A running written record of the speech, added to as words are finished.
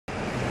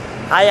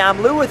Hi,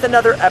 I'm Lou with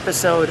another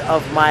episode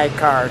of My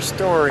Car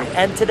Story,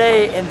 and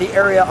today in the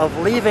area of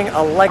leaving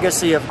a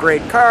legacy of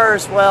great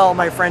cars, well,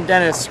 my friend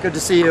Dennis, good to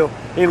see you.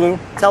 Hey Lou.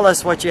 Tell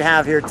us what you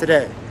have here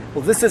today.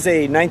 Well, this is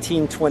a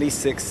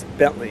 1926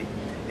 Bentley,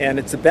 and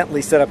it's a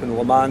Bentley set up in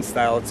Le Mans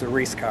style. It's a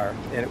race car,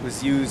 and it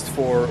was used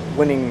for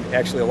winning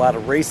actually a lot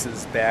of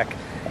races back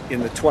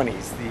in the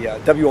 20s.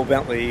 The W.O.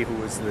 Bentley, who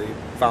was the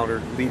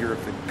founder, leader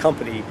of the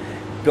company,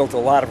 built a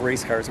lot of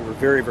race cars that were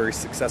very, very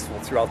successful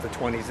throughout the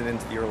 20s and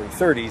into the early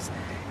 30s.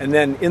 And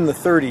then in the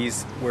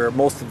 30s, where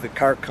most of the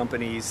car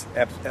companies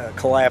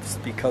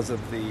collapsed because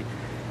of the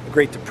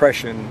Great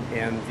Depression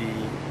and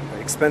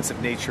the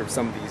expensive nature of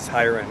some of these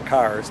higher-end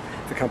cars,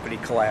 the company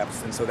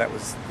collapsed. And so that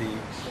was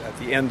at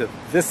the end of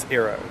this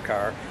era of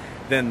car.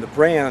 Then the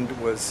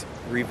brand was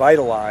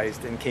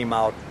revitalized and came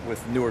out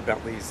with newer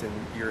Bentleys in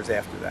years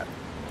after that.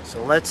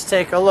 So let's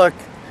take a look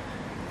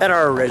at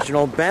our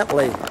original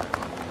Bentley.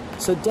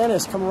 So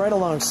Dennis, come right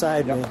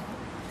alongside me.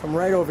 Come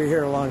right over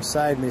here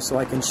alongside me so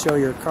I can show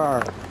your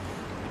car.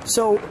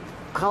 So,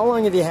 how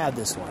long have you had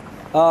this one?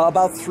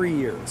 About 3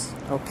 years.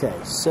 Okay,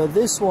 so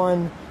this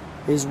one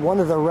is one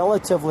of the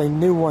relatively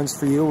new ones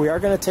for you. We are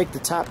going to take the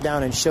top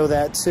down and show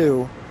that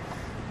too.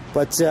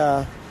 But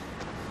there's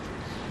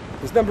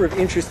a number of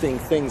interesting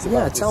things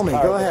about this car. Yeah, tell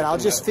me. Go ahead. I'll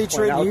just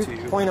feature it and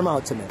you point them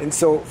out to me. And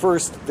so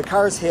first, the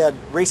cars had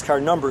race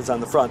car numbers on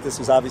the front. This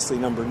was obviously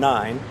number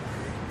 9.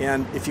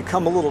 And if you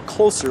come a little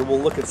closer, we'll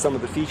look at some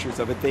of the features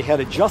of it. They had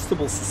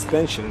adjustable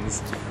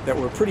suspensions that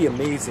were pretty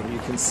amazing. You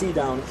can see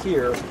down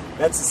here,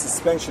 that's a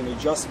suspension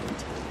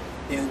adjustment.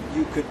 And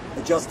you could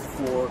adjust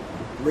for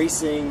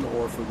racing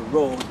or for the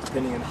road,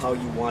 depending on how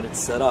you want it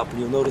set up. And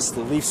you'll notice the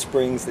leaf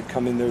springs that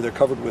come in there, they're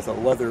covered with a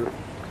leather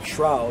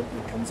shroud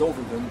that comes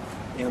over them.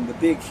 And the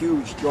big,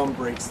 huge drum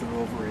brakes that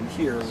are over in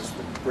here is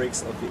the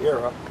brakes of the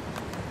era.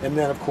 And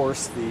then, of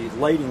course, the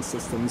lighting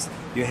systems,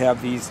 you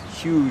have these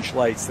huge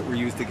lights that were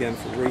used again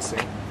for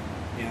racing.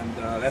 And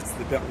that's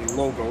the Bentley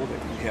logo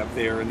that you have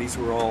there. And these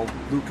were all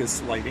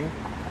Lucas lighting.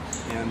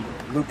 And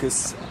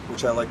Lucas,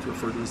 which I like to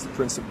refer to as the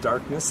Prince of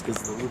Darkness, because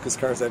the Lucas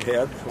cars I've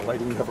had, the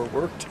lighting never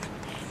worked.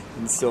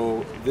 And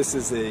so this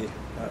is a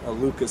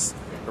Lucas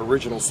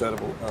original set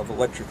of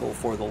electrical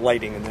for the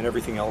lighting, and then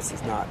everything else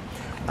is not.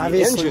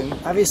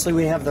 Obviously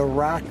we have the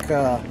rock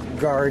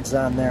guards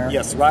on there.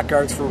 Yes, rock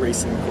guards for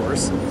racing, of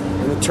course.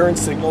 And the turn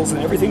signals,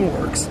 and everything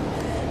works.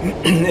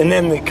 And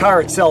then the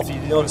car itself, you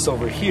notice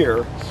over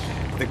here,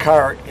 the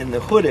car in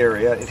the hood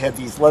area, it had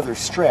these leather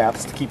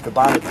straps to keep the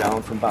bonnet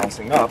down from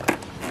bouncing up.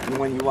 And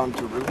when you wanted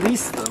to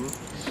release them,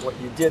 what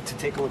you did to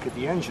take a look at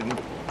the engine,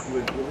 you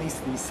would release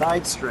these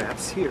side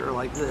straps here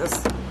like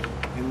this,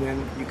 and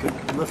then you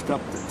could lift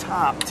up the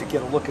top to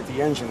get a look at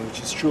the engine,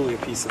 which is truly a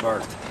piece of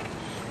art.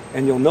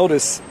 And you'll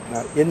notice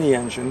in the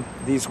engine,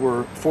 these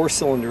were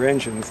 4-cylinder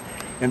engines,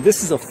 and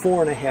this is a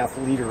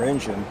 4.5 liter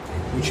engine,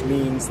 which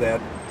means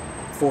that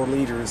 4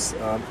 liters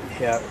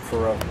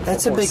for a...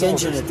 That's a big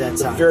engine at that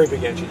time. A very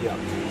big engine, yeah.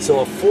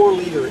 So a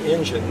 4-liter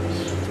engine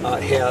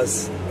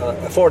has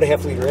a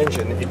 4.5 liter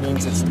engine. It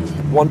means it's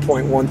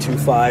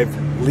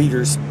 1.125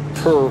 liters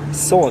per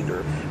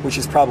cylinder, which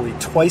is probably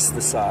twice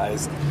the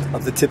size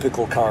of the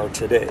typical car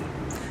today.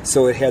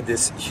 So it had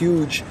this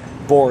huge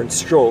bore and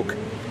stroke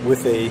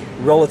with a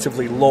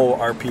relatively low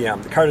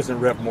RPM. The car doesn't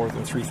rev more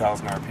than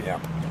 3,000 RPM.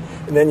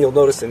 And then you'll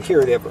notice in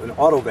here they have an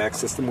autovac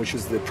system, which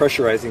is the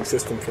pressurizing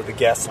system for the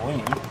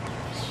gasoline.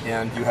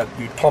 And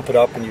you'd pump it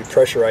up and you'd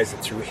pressurize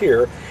it through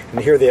here.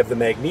 And here they have the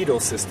magneto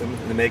system.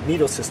 And the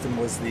magneto system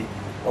was the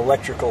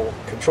electrical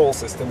control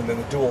system, and then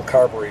the dual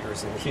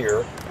carburetors in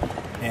here.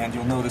 And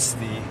you'll notice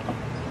the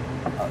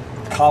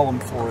column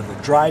for the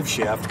drive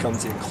shaft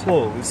comes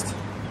enclosed.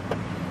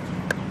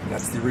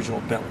 That's the original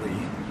Bentley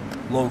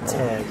logo.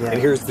 And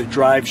here's the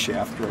drive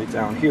shaft right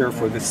down here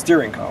for the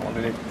steering column,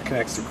 and it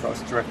connects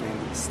across directly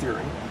into the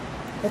steering.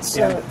 And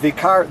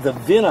the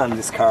VIN on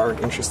this car,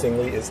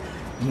 interestingly, is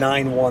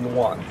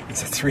 911.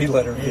 It's a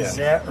 3-letter VIN. Is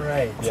that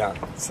right? Yeah.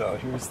 So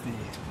here's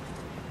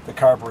the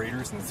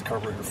carburetors, and it's the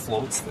carburetor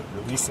floats that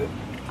release it.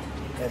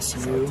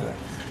 SU. So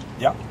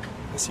yeah,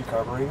 SU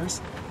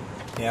carburetors.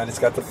 And it's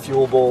got the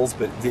fuel bowls,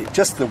 but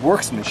just the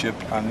workmanship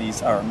on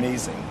these are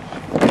amazing.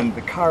 And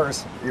the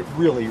cars, it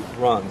really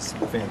runs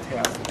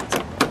fantastic. It's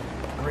a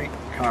great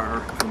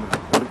car from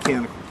a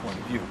mechanical point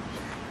of view.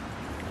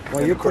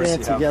 While you're putting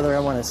it together, I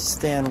want to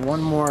stand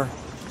one more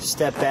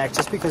step back,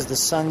 just because the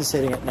sun's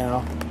hitting it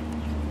now.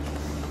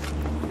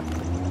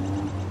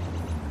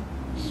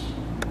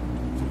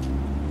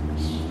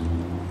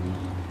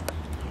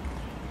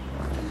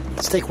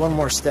 Let's take one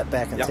more step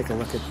back and take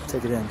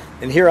it in.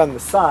 And here on the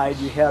side,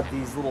 you have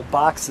these little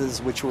boxes,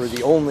 which were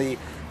the only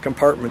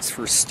compartments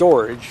for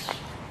storage.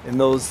 And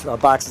those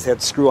boxes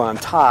had screw-on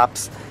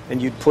tops,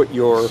 and you'd put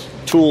your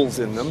tools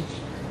in them.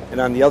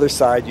 And on the other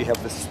side, you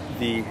have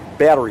the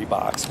battery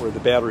box where the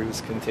battery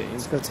was contained.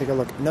 Let's go take a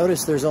look.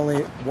 Notice there's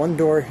only one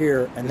door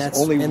here, and that's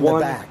in the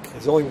back.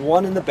 There's only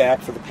one in the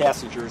back for the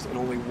passengers, and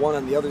only one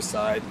on the other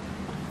side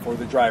for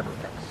the driver.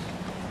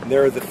 And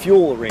there are the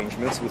fuel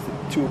arrangements with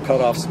the 2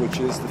 cutoff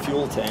switches, the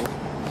fuel tank.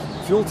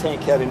 fuel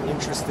tank had an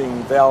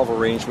interesting valve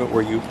arrangement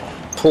where you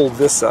pull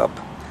this up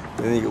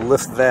and then you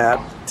lift that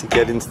to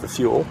get into the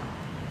fuel.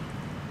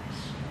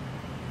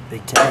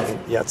 Big tank.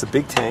 Yeah, it's a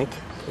big tank,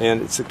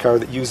 and it's a car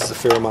that uses a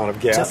fair amount of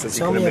gas, as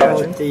you can Tell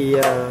imagine. me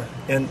about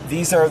the... And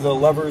these are the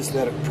levers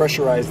that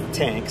pressurize the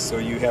tank. So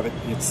you have it,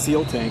 it's a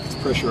sealed tank, it's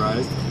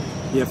pressurized.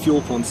 You have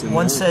fuel pumps in there.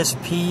 One says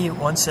P,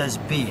 one says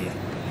B.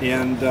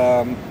 And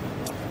an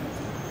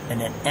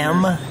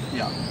M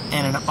yeah.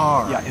 and an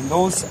R. Yeah, and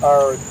those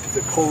are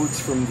the codes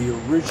from the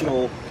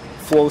original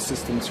flow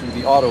system through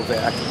the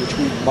AutoVac, which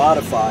we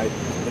modified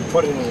and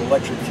put in an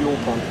electric fuel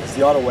pump because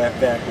the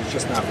AutoVac was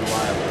just not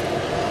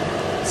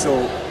reliable.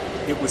 So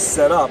it was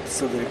set up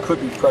so that it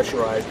could be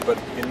pressurized, but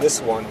in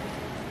this one,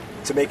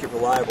 to make it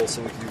reliable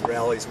so we can do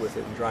rallies with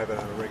it and drive it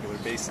on a regular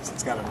basis,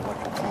 it's got an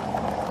electric fuel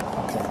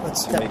pump. Okay,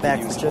 let's step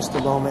back for just a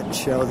moment and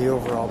show the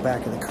overall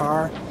back of the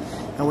car.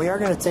 And we are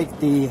going to take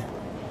the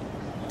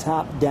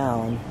top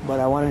down, but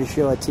I wanted to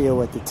show it to you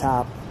with the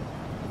top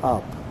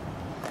up.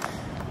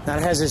 Now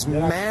it has this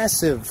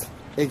massive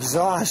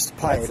exhaust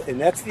pipe. And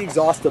that's the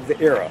exhaust of the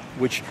Era,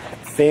 which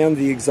fanned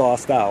the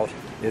exhaust out.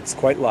 It's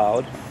quite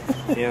loud.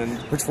 And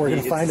which we're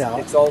going to find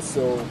out. It's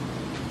also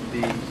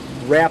the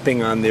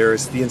wrapping on there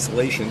is the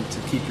insulation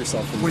to keep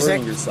yourself from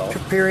burning yourself.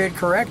 Period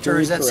correct, or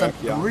is that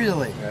something? Yeah.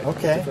 Really? Right.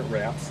 Okay. Different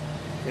wraps.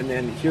 And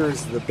then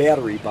here's the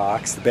battery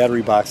box. The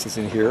battery box is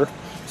in here.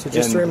 So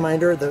just a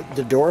reminder,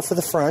 the door for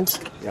the front.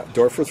 Yeah,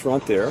 door for the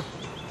front there.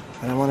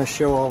 And I want to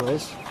show all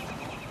this.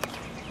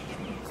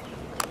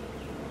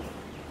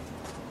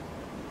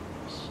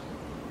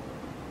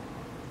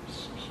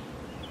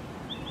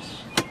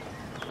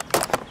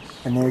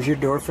 And there's your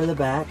door for the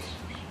back.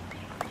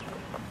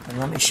 And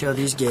let me show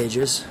these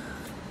gauges.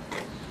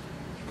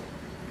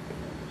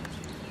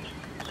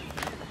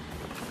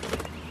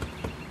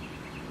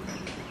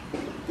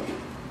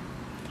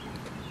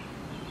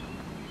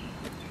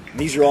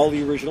 These are all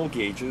the original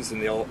gauges,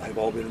 and they all have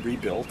all been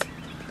rebuilt.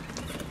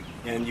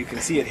 And you can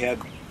see it had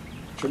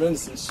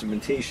tremendous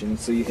instrumentation.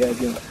 So you had,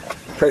 you know,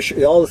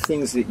 pressure, all the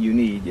things that you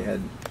need. You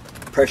had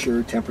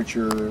pressure,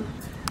 temperature,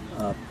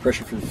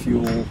 pressure for the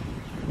fuel,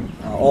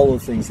 all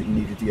of the things that you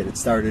needed to get it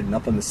started. And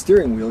up on the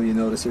steering wheel, you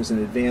notice there's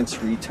an advanced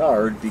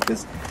retard,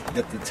 because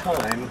at the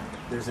time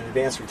there's an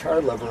advanced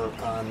retard lever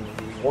on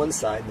the one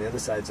side, and the other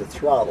side's a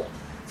throttle.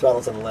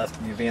 Throttle's on the left,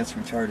 and the advanced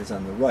retard is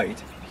on the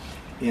right.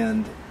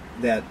 And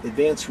that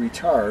advanced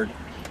retard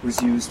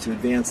was used to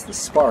advance the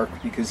spark,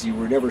 because you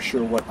were never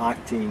sure what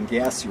octane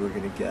gas you were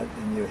going to get,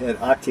 and you had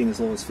octane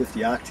as low as 50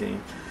 octane,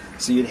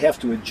 so you'd have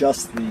to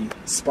adjust the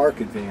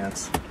spark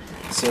advance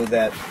so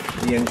that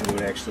the engine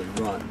would actually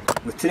run.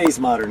 With today's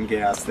modern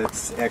gas,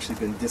 that's actually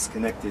been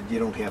disconnected. You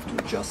don't have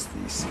to adjust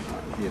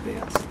the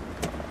advance.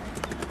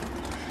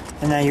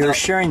 And now you're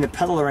sharing the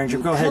pedal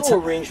arrangement. Go ahead. The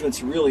pedal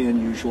arrangement's really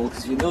unusual,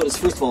 because you notice,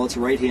 first of all, it's a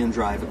right-hand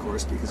drive, of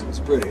course, because it was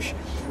British.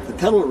 The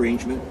pedal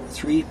arrangement,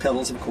 3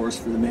 pedals, of course,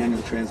 for the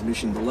manual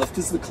transmission. The left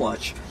is the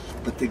clutch,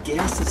 but the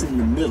gas is in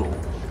the middle,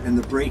 and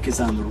the brake is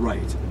on the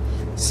right.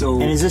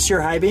 So. And is this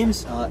your high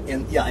beams?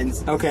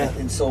 Okay.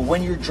 And so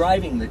when you're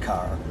driving the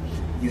car,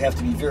 you have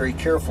to be very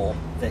careful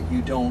that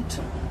you don't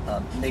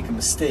make a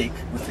mistake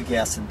with the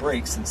gas and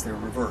brake, since they're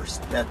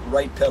reversed. That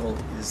right pedal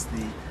is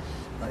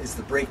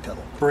the brake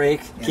pedal.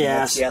 Brake,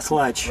 gas,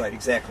 clutch. Right,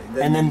 exactly.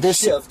 And then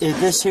this shift,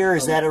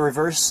 is that a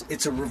reverse?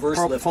 It's a reverse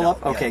lift pull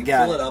up. Okay,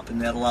 got it. Pull it up,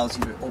 and that allows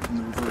you to open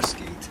the reverse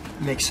gate.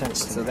 Makes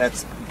sense. So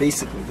that's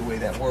basically the way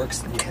that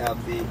works. You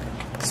have the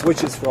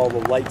switches for all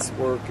the lights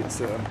work. It's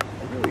a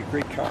really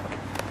great car.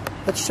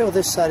 Let's show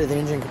this side of the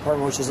engine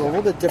compartment, which is a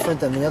little bit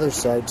different than the other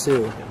side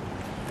too.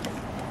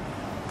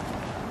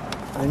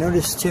 I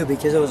noticed too,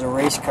 because it was a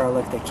race car,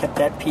 look, they kept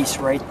that piece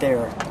right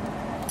there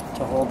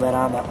to hold that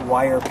on, that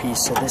wire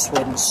piece, so this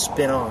wouldn't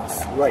spin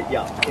off. Right,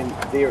 yeah. And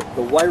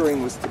the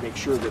wiring was to make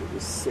sure that it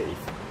was safe.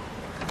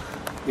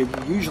 You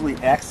usually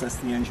access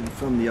the engine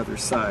from the other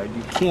side.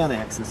 You can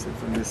access it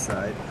from this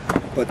side,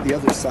 but the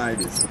other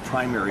side is the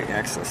primary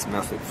access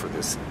method for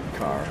this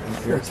car.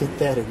 And look at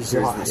that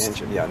exhaust. Here's the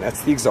engine. Yeah,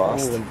 that's the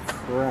exhaust. Holy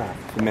crap.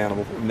 The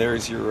manifold. And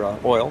there's your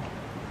oil.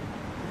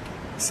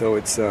 So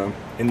it's, and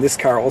this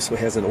car also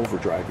has an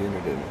overdrive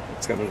unit in it.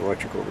 It's got an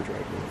electric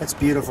overdrive unit. That's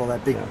beautiful,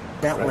 that big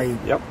Bentley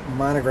Yep.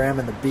 monogram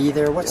and the B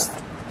there. What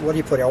do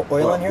you put,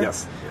 oil in here?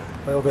 Yes.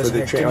 Yeah. Oil goes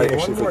in here. Give me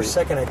one more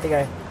second. I think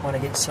I want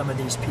to get some of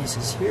these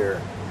pieces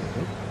here.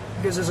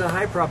 Because there's a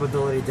high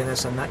probability,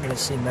 Dennis, I'm not going to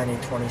see many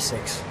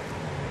 26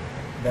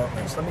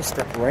 Bentleys. Let me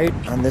step right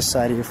on this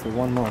side here for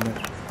one moment.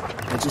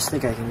 I just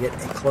think I can get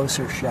a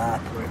closer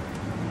shot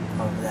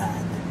of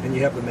that. And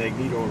you have the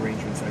magneto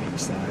arrangements on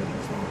each side.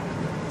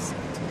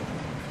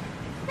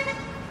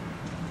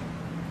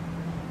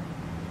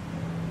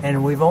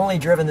 And we've only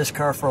driven this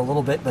car for a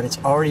little bit, but it's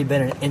already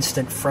been an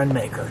instant friend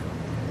maker.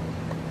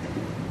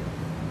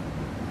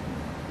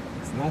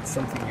 It's not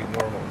something you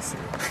normally see.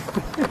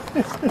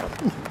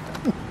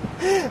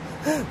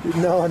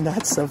 No,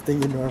 not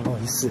something you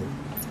normally see.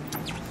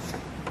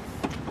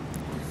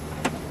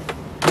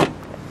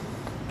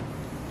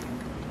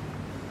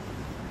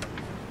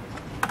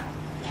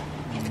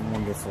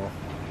 Wonderful.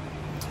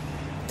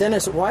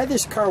 Dennis, why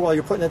this car? While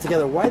you're putting it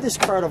together, why this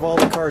car out of all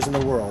the cars in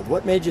the world?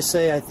 What made you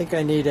say, I think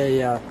I need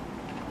a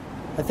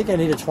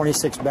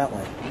 26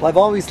 Bentley? Well, I've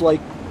always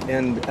liked,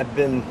 and I've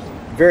been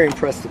very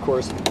impressed, of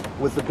course,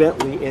 with the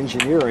Bentley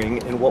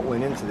engineering and what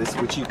went into this,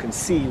 which you can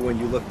see when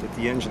you looked at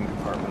the engine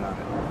compartment on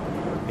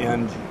it.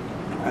 And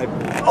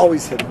I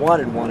always had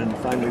wanted one, and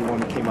finally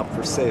one came up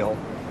for sale.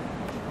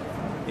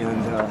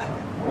 And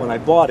when I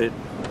bought it,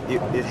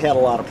 it had a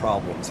lot of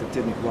problems. It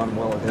didn't run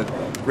well. It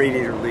had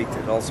radiator leaked,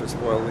 it had all sorts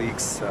of oil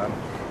leaks.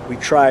 We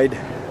tried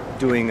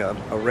doing a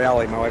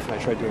rally, my wife and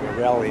I tried doing a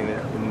rally in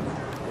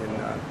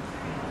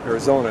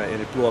Arizona,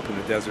 and it blew up in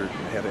the desert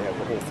and had to have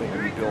the whole thing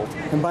rebuilt.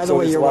 And by the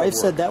way, your wife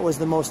said that was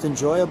the most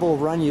enjoyable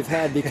run you've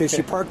had because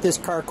she parked this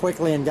car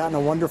quickly and got in a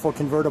wonderful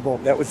convertible.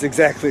 That was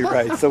exactly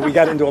right. So we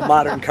got into a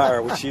modern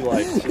car, which she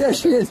liked. Yeah,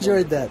 she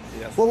enjoyed that.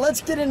 Yes. Well,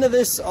 let's get into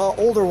this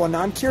older one. Now,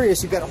 I'm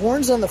curious. You've got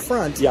horns on the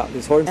front. Yeah,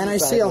 there's horns and on I the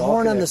side. see a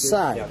horn on the Connected.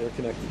 side. Yeah, they're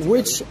connected.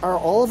 Which are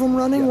all of them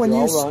running when you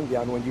all run?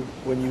 Yeah, and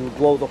when you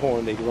blow the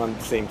horn, they run at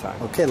the same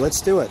time. Okay,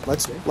 let's do it.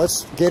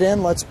 Let's get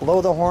in. Let's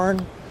blow the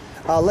horn.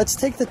 Let's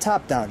take the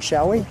top down,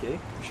 shall we? Okay,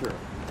 sure.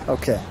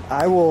 Okay,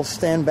 I will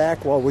stand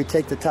back while we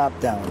take the top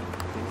down.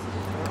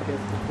 Okay,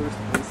 first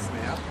one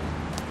snap.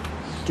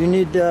 Do you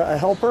need a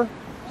helper?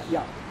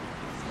 Yeah.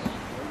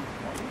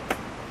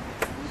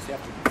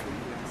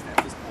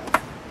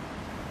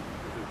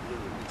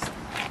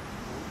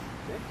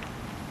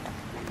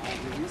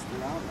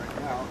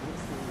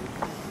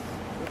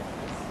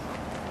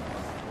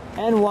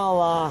 And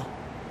voila,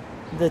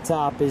 the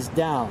top is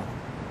down.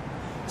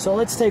 So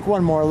let's take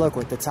one more look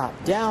with the top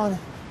down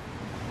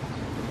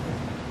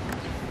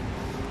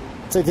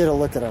to get a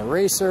look at our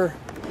racer.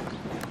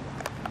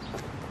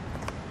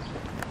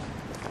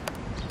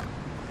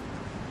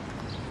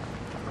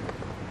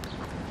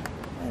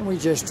 And we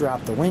just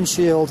dropped the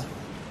windshield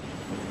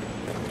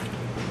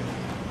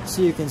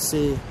so you can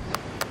see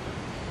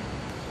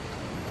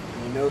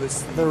You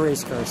notice the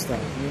race car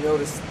stuff. You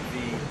notice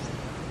the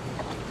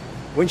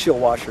windshield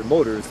washer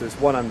motors. There's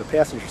one on the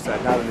passenger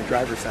side, not on the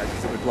driver's side,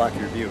 because it would block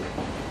your view.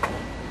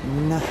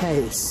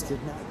 Nice. Did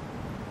not.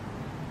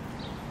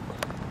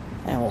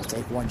 And we'll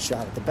take one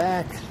shot at the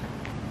back.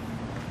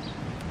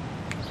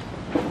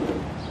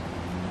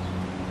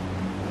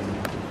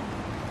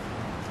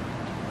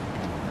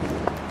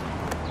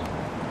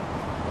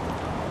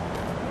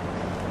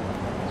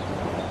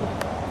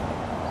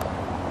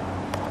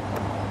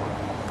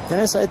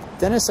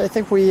 Dennis, I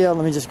think we,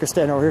 let me just go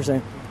stand over here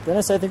saying,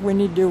 Dennis, I think we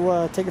need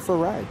to take it for a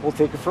ride. We'll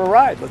take it for a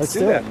ride. Let's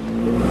do that.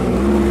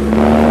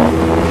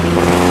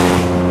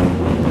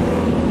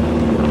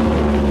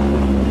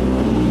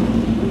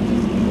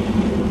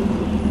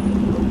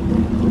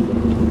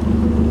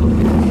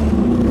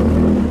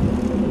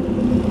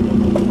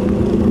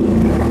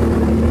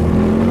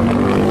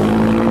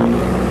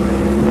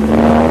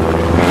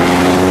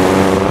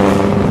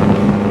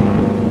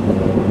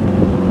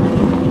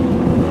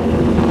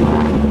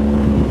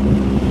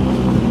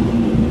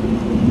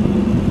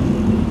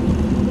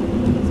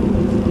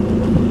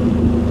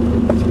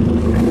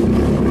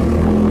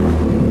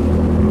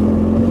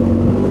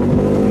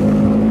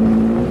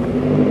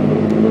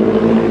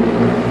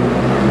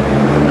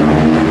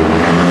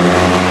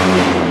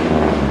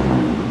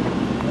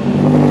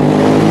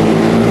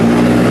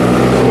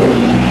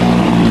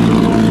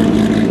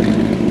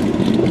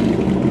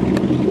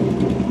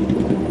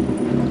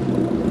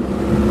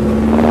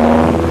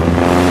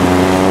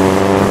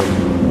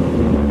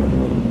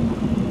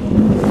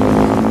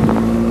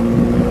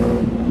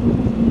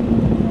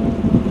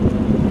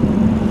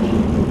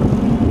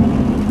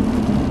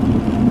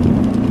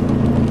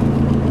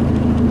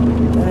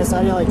 How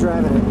do you like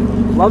driving it?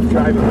 Love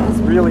driving it. It's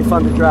really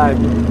fun to drive.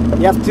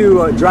 You have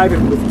to drive it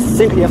with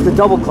sync. You have to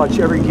double clutch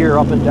every gear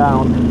up and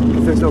down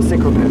because there's no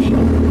synchro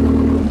mesh.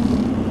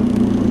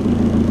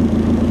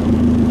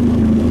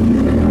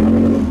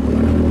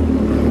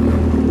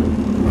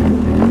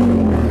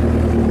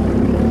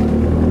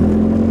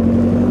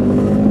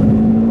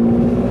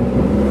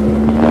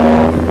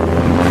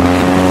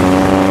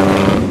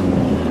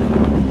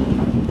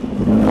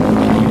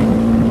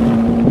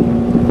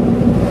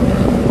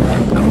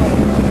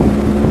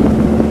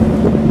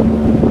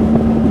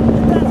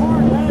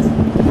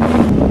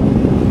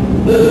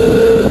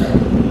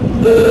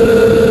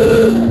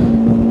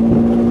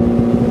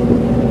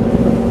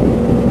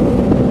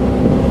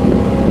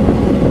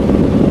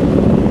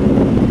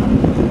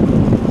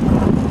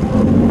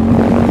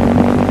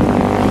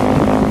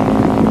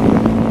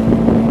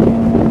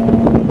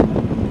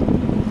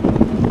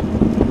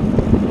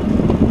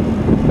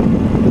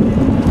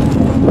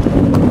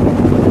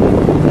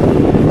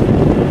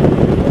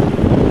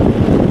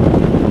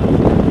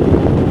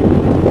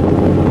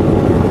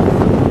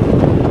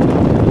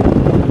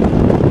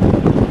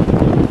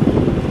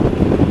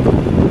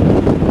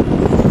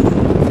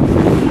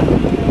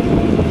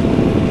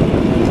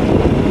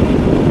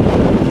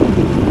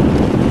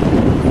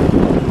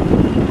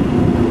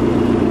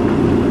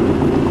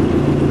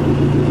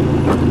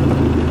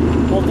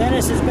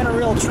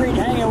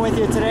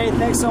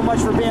 so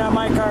much for being on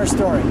My Car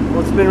Story.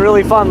 Well, it's been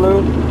really fun,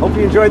 Lou. Hope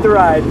you enjoyed the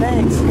ride.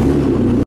 Thanks.